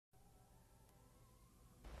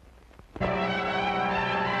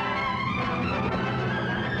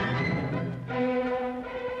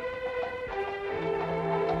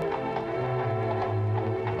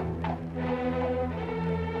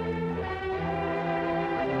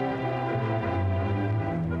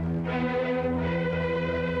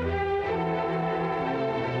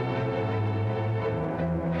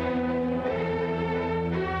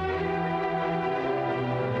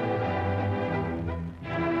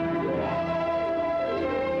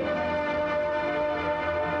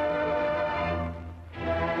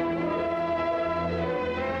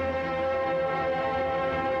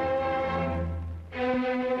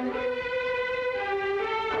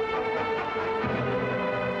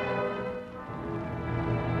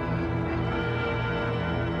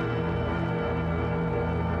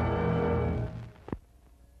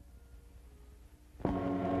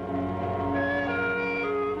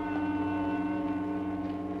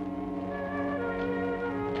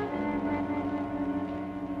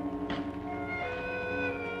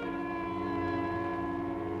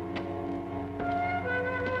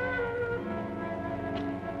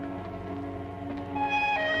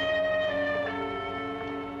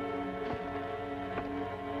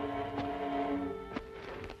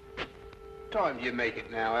What time do you make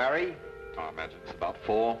it now, Harry? I imagine it's about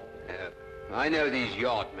 4. I know these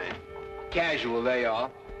yard men. Casual they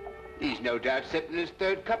are. He's no doubt sipping his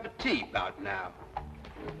 3rd cup of tea about now.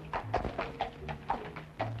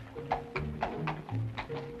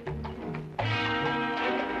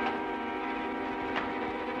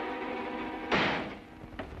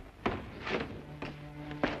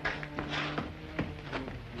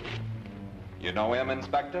 You know him,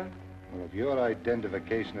 Inspector? Well, if your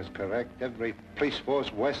identification is correct, every police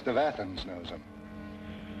force west of Athens knows him.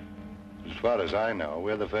 As far as I know,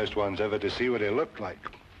 we're the first ones ever to see what he looked like.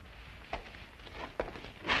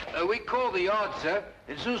 We called the yard, sir.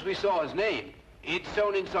 As soon as we saw his name, he'd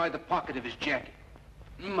sewn inside the pocket of his jacket.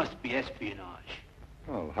 Must be espionage.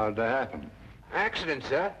 Well, how'd that happen? Accident,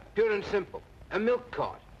 sir. Pure and simple. A milk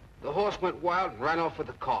cart. The horse went wild and ran off with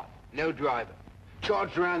the cart. No driver.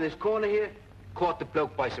 Charged around this corner here, caught the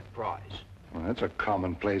bloke by surprise. Well, that's a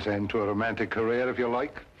commonplace end to a romantic career, if you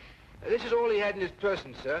like. This is all he had in his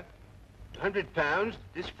person, sir. £100,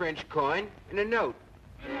 this French coin, and a note.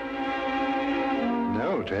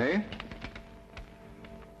 Note, eh?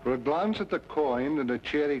 For a glance at the coin and a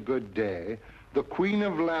cheery good day, the Queen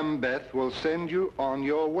of Lambeth will send you on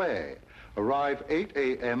your way. Arrive 8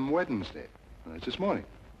 a.m. Wednesday. Well, that's this morning.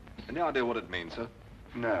 Any idea what it means, sir?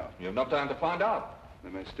 No. You have enough time to find out.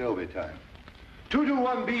 There may still be time.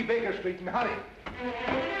 221B Baker Street and hurry.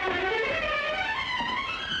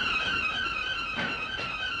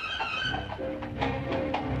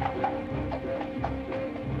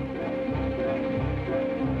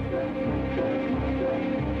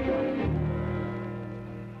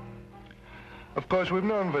 Of course, we've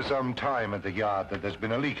known for some time at the yard that there's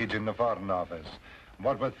been a leakage in the Foreign Office.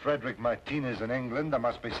 What with Frederick Martinez in England, there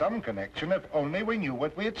must be some connection if only we knew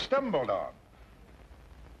what we had stumbled on.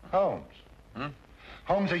 Holmes. Hmm?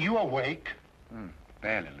 Holmes, are you awake?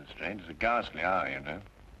 Barely, Lestrade. It's a ghastly hour, you know.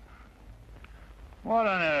 What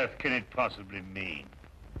on earth can it possibly mean?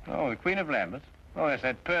 Oh, the Queen of Lambeth? Oh, yes,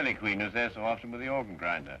 that pearly queen who's there so often with the organ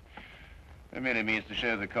grinder. It merely means to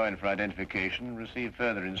show the coin for identification and receive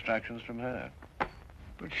further instructions from her.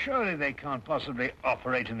 But surely they can't possibly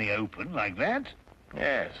operate in the open like that.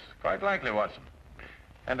 Yes, quite likely, Watson.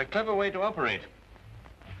 And a clever way to operate.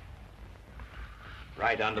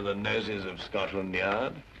 Right under the noses of Scotland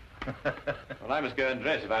Yard. Well, I must go and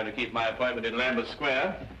dress if I'm to keep my appointment in Lambeth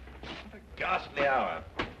Square. What a ghastly hour.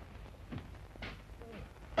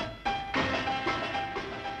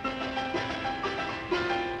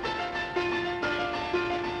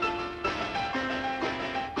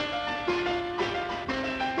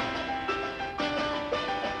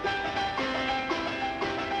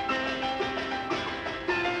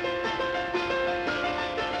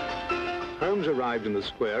 Holmes arrived in the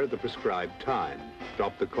square at the prescribed time,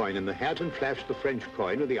 dropped the coin in the hat and flashed the French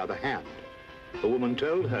coin with the other hand. The woman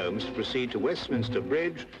told Holmes to proceed to Westminster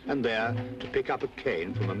Bridge and there to pick up a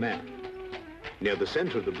cane from a man. Near the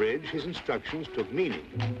center of the bridge, his instructions took meaning.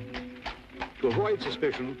 To avoid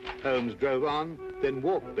suspicion, Holmes drove on, then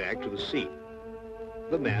walked back to the scene.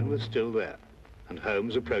 The man was still there, and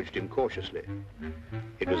Holmes approached him cautiously.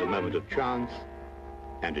 It was a moment of chance,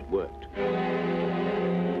 and it worked.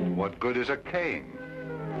 What good is a cane?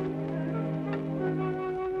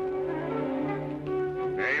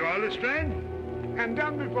 There you are, Lestrade. And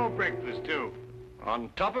done before breakfast, too. On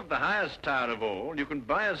top of the highest tower of all, you can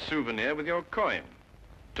buy a souvenir with your coin.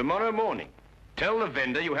 Tomorrow morning, tell the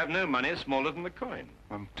vendor you have no money smaller than the coin.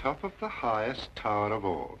 On top of the highest tower of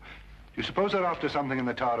all. Do you suppose they're after something in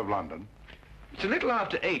the Tower of London? It's a little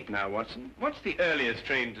after 8 now, Watson. What's the earliest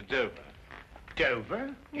train to Dover?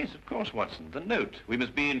 Dover? Yes, of course, Watson. The note. We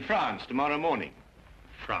must be in France tomorrow morning.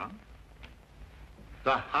 France?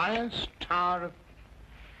 The highest tower of...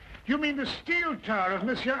 You mean the steel tower of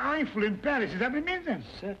Monsieur Eiffel in Paris? Is that what it means, then?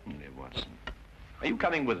 Certainly, Watson. Are you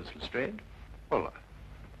coming with us, Lestrade? Well,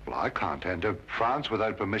 I can't enter France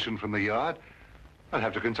without permission from the yard. I'll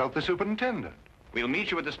have to consult the superintendent. We'll meet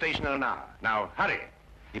you at the station in an hour. Now, hurry.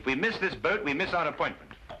 If we miss this boat, we miss our appointment.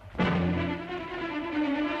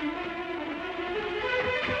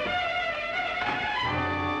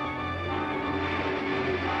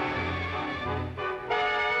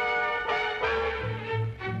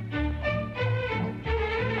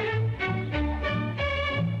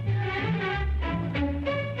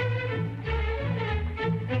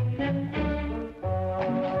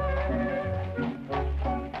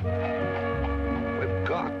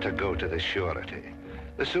 To the surety.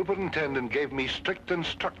 The superintendent gave me strict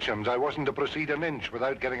instructions. I wasn't to proceed an inch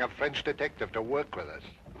without getting a French detective to work with us.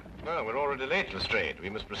 No, we're already late, Lestrade. We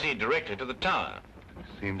must proceed directly to the tower.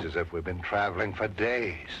 Seems as if we've been traveling for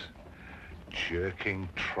days. Jerking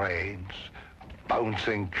trains,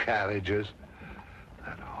 bouncing carriages.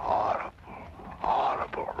 That horrible,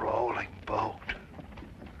 horrible rolling boat.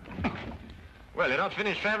 Well, you're not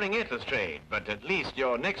finished traveling yet, Lestrade, but at least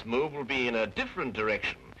your next move will be in a different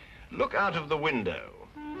direction. Look out of the window.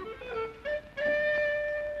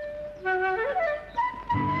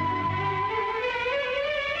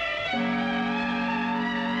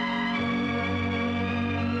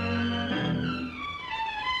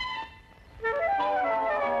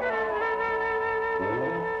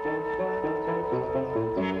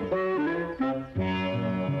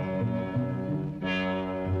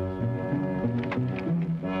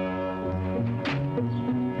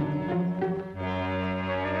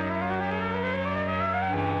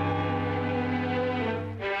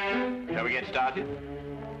 Started?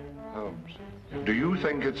 Holmes, do you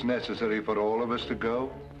think it's necessary for all of us to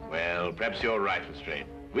go? Well, perhaps you're right, Lestrade.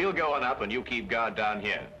 We'll go on up and you keep guard down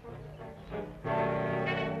here.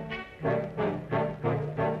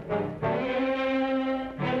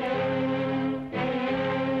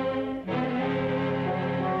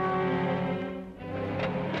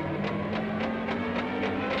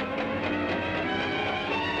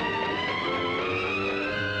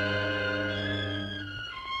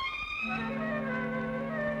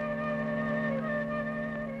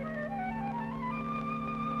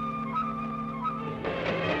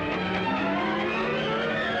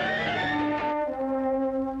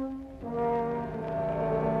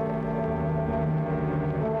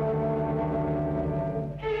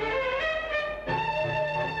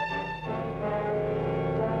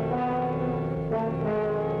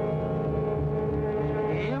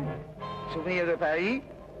 Souvenir de Paris.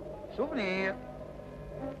 Souvenir.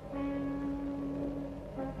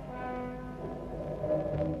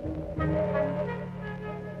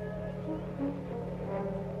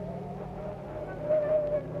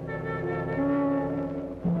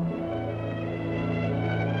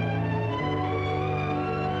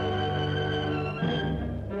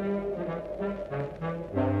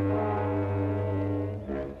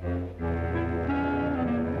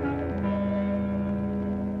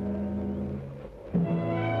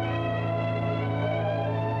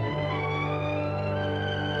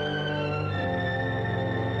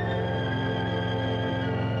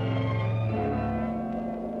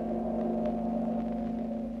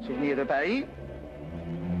 Souvenir de Paris.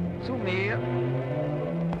 Souvenir.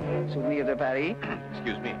 Souvenir de Paris.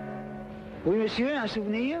 Excuse me. Oui, monsieur, un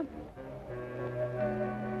souvenir?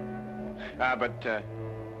 But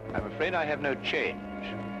I'm afraid I have no change.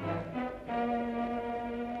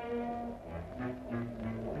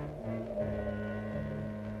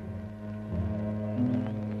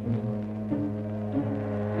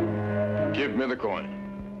 Give me the coin.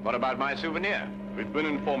 What about my souvenir? We've been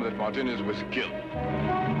informed that Martinez was killed.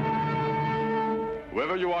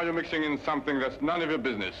 Whoever you are, you're mixing in something that's none of your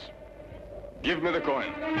business. Give me the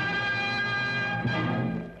coin.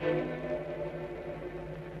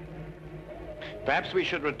 Perhaps we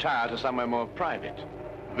should retire to somewhere more private.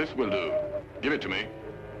 This will do. Give it to me.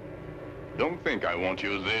 Don't think I won't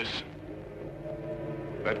use this.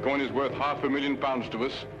 That coin is worth £500,000 to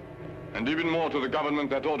us, and even more to the government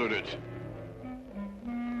that ordered it.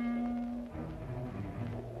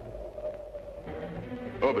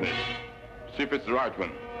 Open it. See if it's the right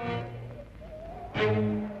one.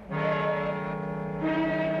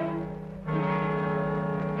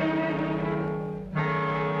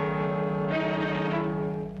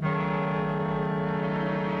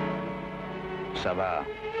 Ça va.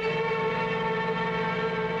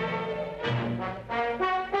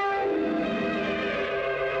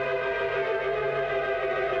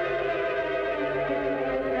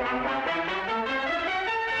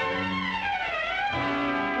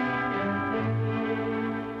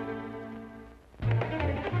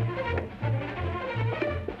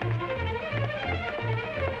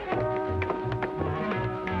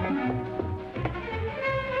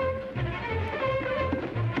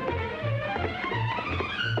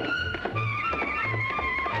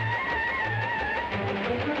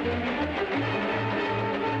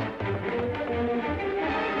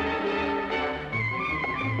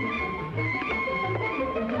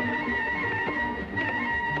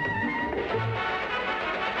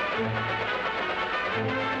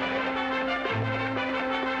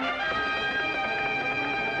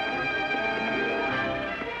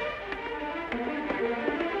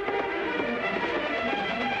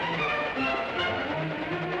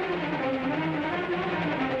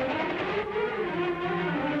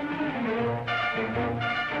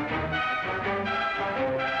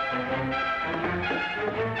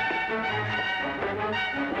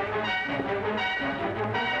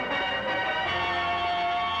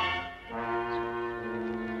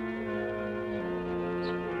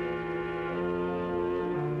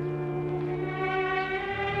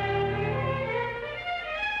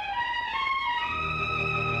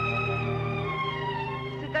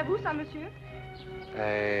 ça, monsieur?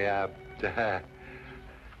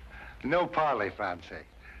 No parley, Francie.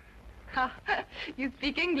 Ha, you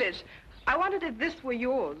speak English. I wondered if this were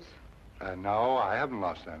yours. No, I haven't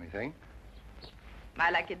lost anything.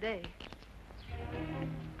 I like a day.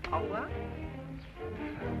 Au revoir.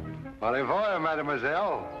 Au revoir,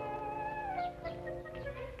 mademoiselle.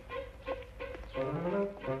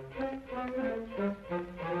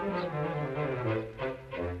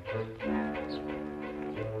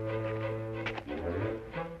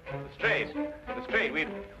 Lestrade,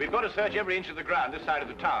 we've got to search every inch of the ground this side of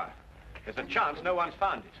the tower. There's a chance no one's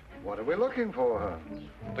found it. What are we looking for, Holmes?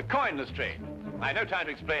 The coin, Lestrade. I have no time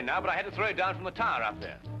to explain now, but I had to throw it down from the tower up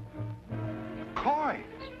there. Coin?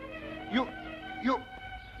 You...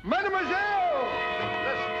 Mademoiselle!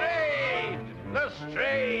 Lestrade!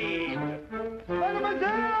 Lestrade!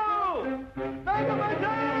 Mademoiselle!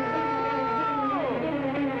 Mademoiselle!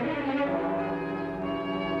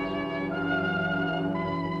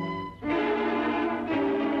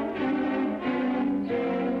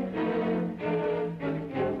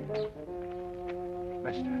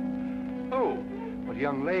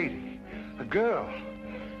 Young lady, a girl.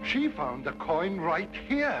 She found the coin right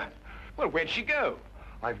here. Well, where'd she go?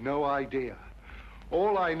 I've no idea.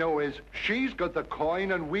 All I know is she's got the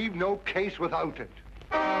coin and we've no case without it.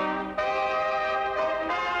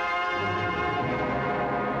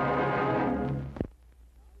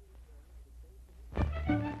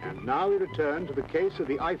 And now we return to the case of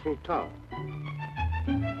the Eiffel Tower.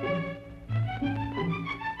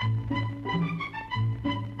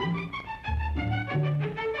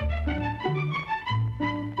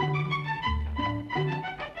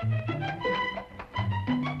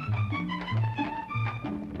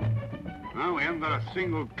 Not a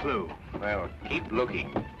single clue. Well, keep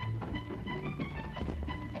looking.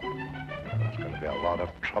 There's going to be a lot of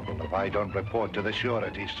trouble if I don't report to the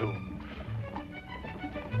surety soon.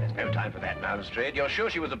 There's no time for that now, Lestrade. You're sure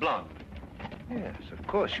she was a blonde? Yes, of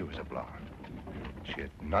course she was a blonde. She had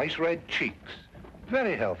nice red cheeks.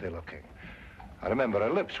 Very healthy looking. I remember her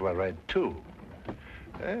lips were red, too.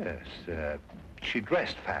 Yes, she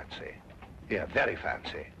dressed fancy. Yeah, very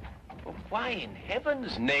fancy. Well, why in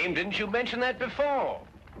heaven's name didn't you mention that before?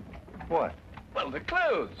 What? Well, the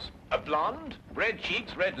clothes. A blonde, red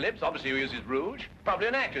cheeks, red lips, obviously who uses rouge. Probably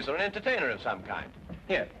an actress or an entertainer of some kind.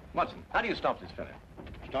 Here, Watson, how do you stop this fellow?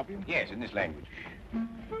 Stop him? Yes, in this language.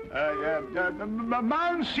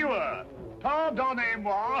 Monsieur,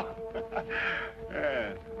 pardonnez-moi.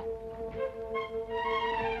 Yes.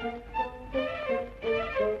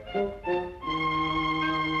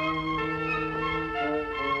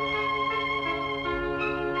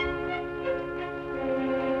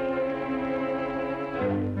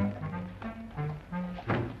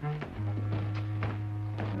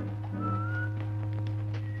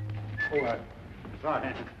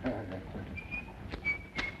 Sorry.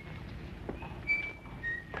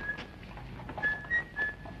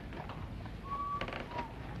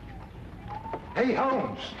 Hey,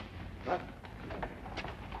 Holmes.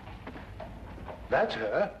 That's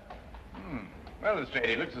her. Well, Lestrade,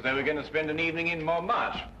 it looks as though we're going to spend an evening in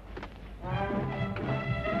Montmartre.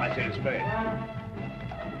 I say, Lestrade,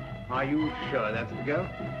 are you sure that's the girl?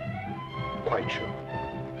 Quite sure.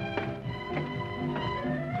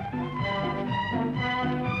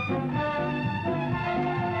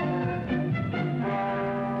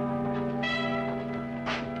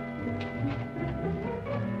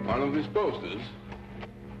 One of these posters.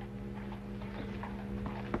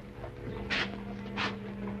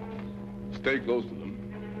 Stay close to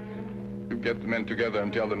them. You get the men together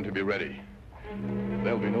and tell them to be ready.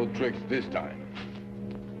 There'll be no tricks this time.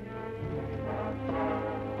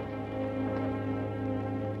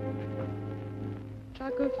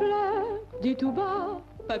 Chaque fleur dit tout bas,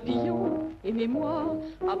 papillon et mémoire,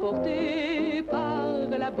 apportés par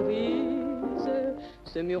la brise,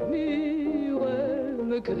 ce murmure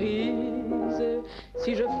me grise.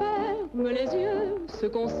 Si je ferme les yeux, ce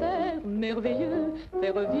concert merveilleux fait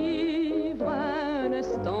revivre un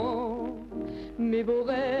instant mes beaux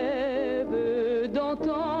rêves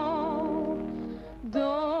d'antan.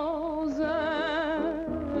 Dans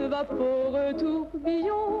un vaporeux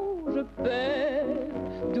tourbillon, je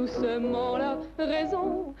perds doucement la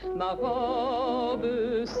raison. Ma robe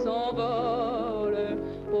s'envole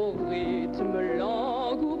au rythme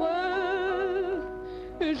langoureux.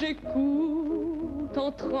 J'écoute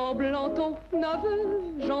en tremblant ton aveu,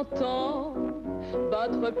 j'entends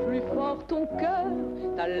battre plus fort ton cœur,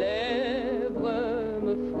 ta lèvre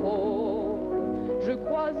me frôle, je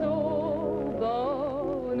crois au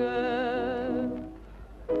bonheur.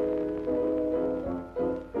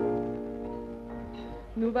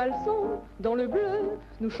 Nous nous valsons dans le bleu,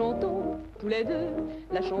 nous chantons tous les deux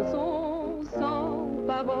la chanson sans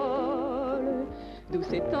parole,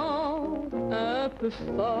 douce et tendre, un peu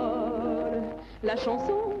folle, la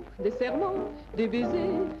chanson des serments, des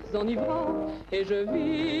baisers enivrants, et je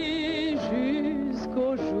vis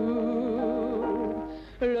jusqu'au jour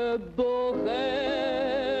le beau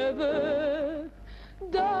rêve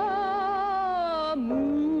d'amour.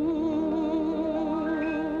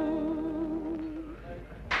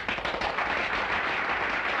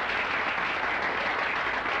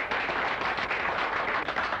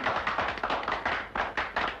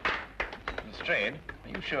 Lestrade,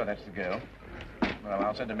 are you sure that's the girl? Well,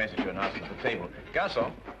 I'll send a message to her and ask her at the table.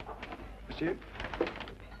 Garçon. Monsieur.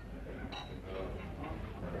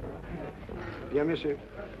 Bien, monsieur.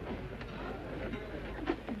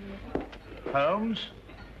 Holmes,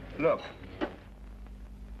 look.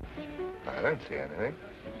 I don't see anything.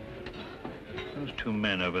 Those two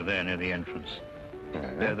men over there near the entrance.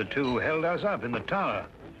 They're the two who held us up in the tower.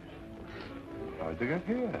 How'd they get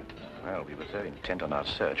here? Well, we were so intent on our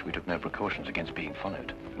search, we took no precautions against being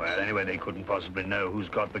followed. Well, anyway, they couldn't possibly know who's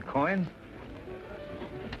got the coin.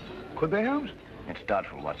 Could they, Holmes? It's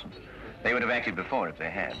doubtful, Watson. They would have acted before if they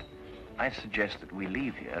had. I suggest that we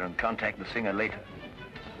leave here and contact the singer later,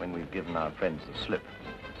 when we've given our friends the slip.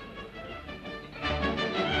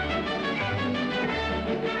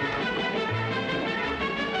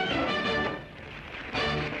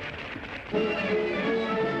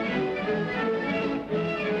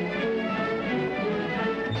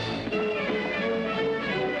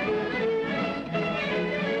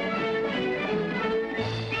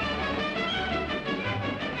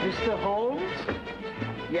 Mr. Holmes?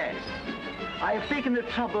 Yes. I have taken the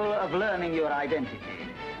trouble of learning your identity.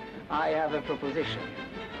 I have a proposition.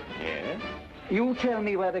 Yes? You tell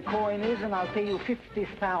me where the coin is and I'll pay you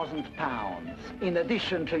 £50,000, in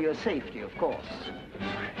addition to your safety, of course. I'm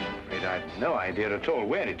afraid I've no idea at all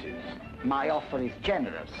where it is. My offer is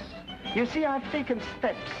generous. You see, I've taken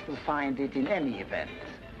steps to find it in any event.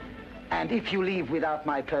 And if you leave without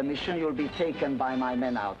my permission, you'll be taken by my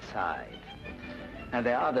men outside. And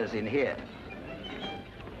there are others in here.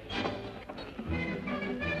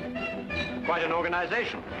 Quite an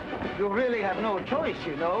organization. You really have no choice,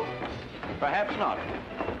 you know. Perhaps not.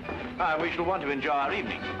 We shall want to enjoy our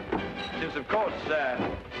evening, since, of course,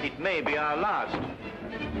 it may be our last.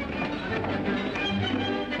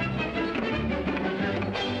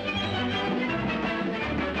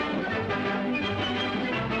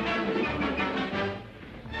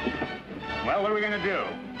 Well, what are we going to do?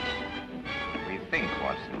 We think,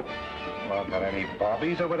 Watson. Well, got any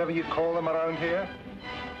bobbies or whatever you call them around here?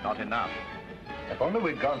 Not enough. If only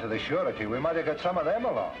we'd gone to the surety, we might have got some of them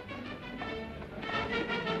along.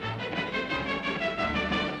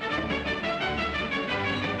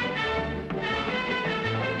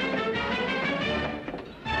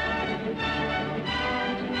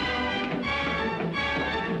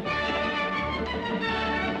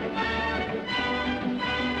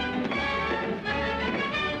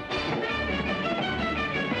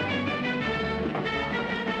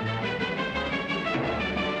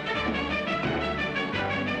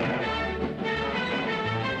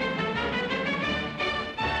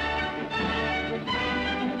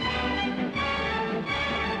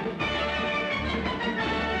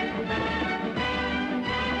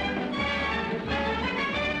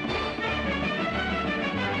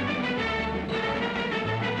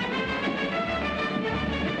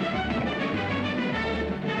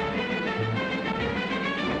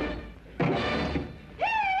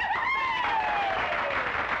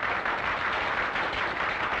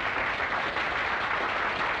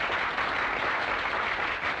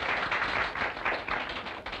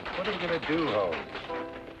 What are we going to do, Holmes?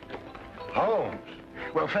 Holmes?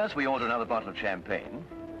 Well, first we order another bottle of champagne.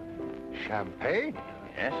 Champagne?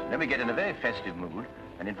 Yes. Then we get in a very festive mood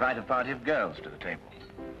and invite a party of girls to the table.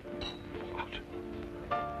 What?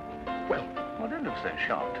 Well, don't look so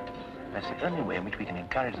shocked. That's the only way in which we can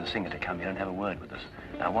encourage the singer to come here and have a word with us.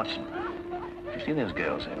 Now, Watson, do you see those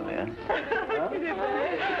girls over there?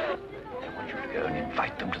 I want you to go and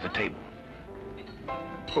invite them to the table.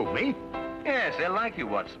 Who, me? Yes, they'll like you,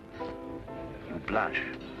 Watson. You blush.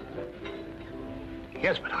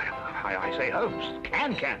 Yes, but I say, Holmes,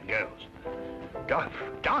 can girls.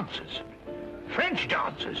 Dancers. French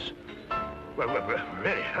dancers. Well,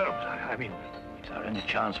 really, Holmes, I mean... It's our only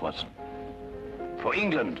chance, Watson. For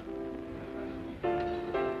England.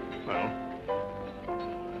 Well...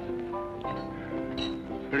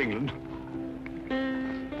 For England.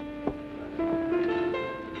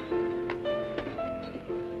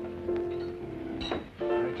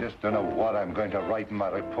 I just don't know what I'm going to write in my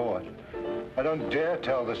report. I don't dare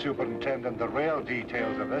tell the superintendent the real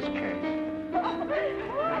details of this case.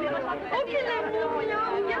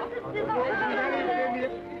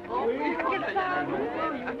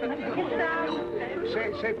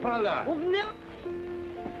 C'est pas là.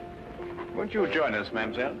 Won't you join us,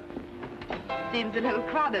 mademoiselle? Seems a little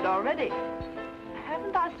crowded already.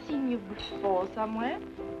 Haven't I seen you before somewhere?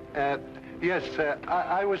 Yes,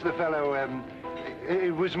 I was the fellow,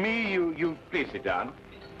 it was me you... Please sit down.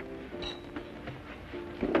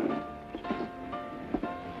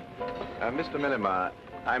 Mr. Milinaire,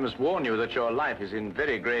 I must warn you that your life is in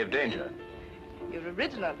very grave danger. You're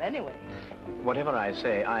original anyway. Whatever I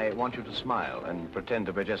say, I want you to smile and pretend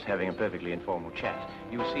that we're just having a perfectly informal chat.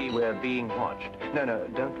 You see, we're being watched. No,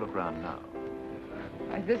 don't look round now.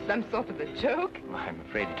 Is this some sort of a joke? I'm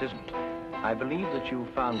afraid it isn't. I believe that you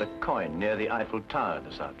found a coin near the Eiffel Tower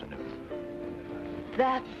this afternoon.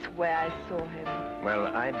 That's where I saw him. Well,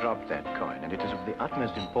 I dropped that coin, and it is of the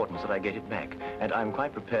utmost importance that I get it back, and I'm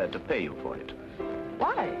quite prepared to pay you for it.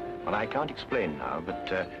 Why? Well, I can't explain now, but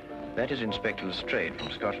that is Inspector Lestrade from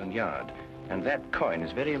Scotland Yard, and that coin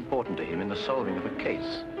is very important to him in the solving of a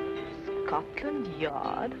case. Scotland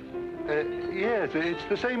Yard? Yes, it's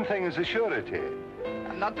the same thing as a surety.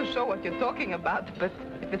 I'm not too sure what you're talking about, but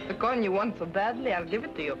if it's the coin you want so badly, I'll give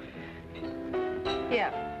it to you.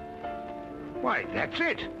 Here. Why, that's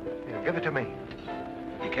it. Here, give it to me.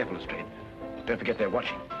 Be careful, Lestrade. Don't forget they're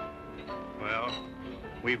watching. Well,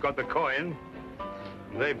 we've got the coin.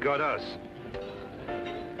 They've got us.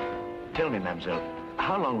 Tell me, mademoiselle,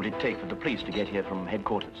 how long would it take for the police to get here from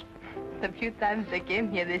headquarters? The few times they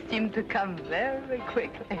came here, they seemed to come very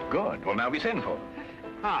quickly. Good. Well, now we send for them.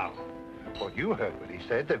 How? Well, you heard what he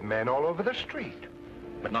said. There's men all over the street.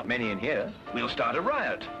 But not many in here. We'll start a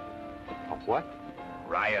riot. A what?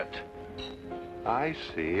 Riot. I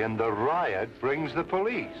see, and the riot brings the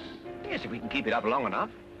police. Yes, if we can keep it up long enough.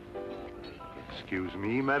 Excuse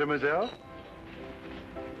me, mademoiselle?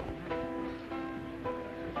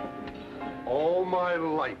 All my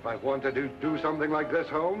life I've wanted to do something like this,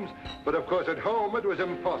 Holmes, but of course at home it was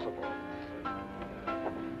impossible.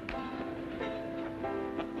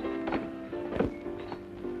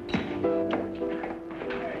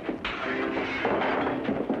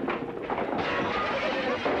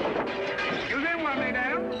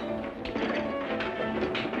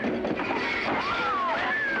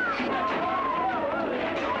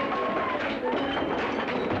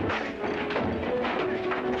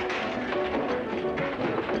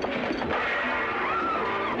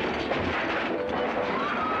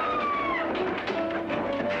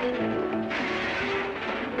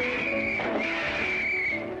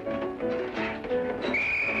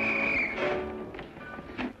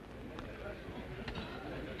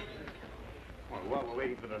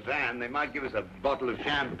 They might give us a bottle of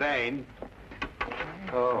champagne.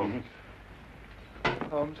 Holmes.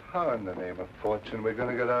 Holmes, how in the name of fortune we're going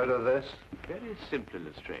to get out of this? Very simply,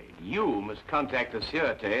 Lestrade. You must contact the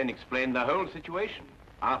Sûreté and explain the whole situation.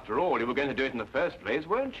 After all, you were going to do it in the first place,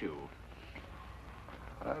 weren't you?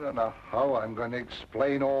 I don't know how I'm going to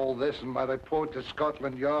explain all this in my report to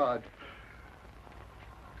Scotland Yard.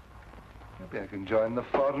 Maybe I can join the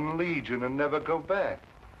Foreign Legion and never go back.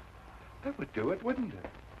 That would do it, wouldn't it?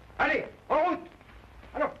 Allez, en route!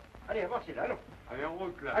 Allons, allez, avancez là, allons. Allez, en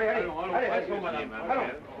route, là. Allez, allez, Allons, allez, passons, allez, madame. allons.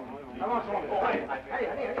 Avançons, bon, allez, allez,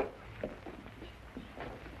 allez, allez.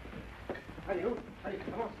 Allez, où? Allez,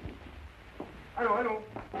 avance. Allons,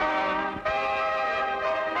 allons.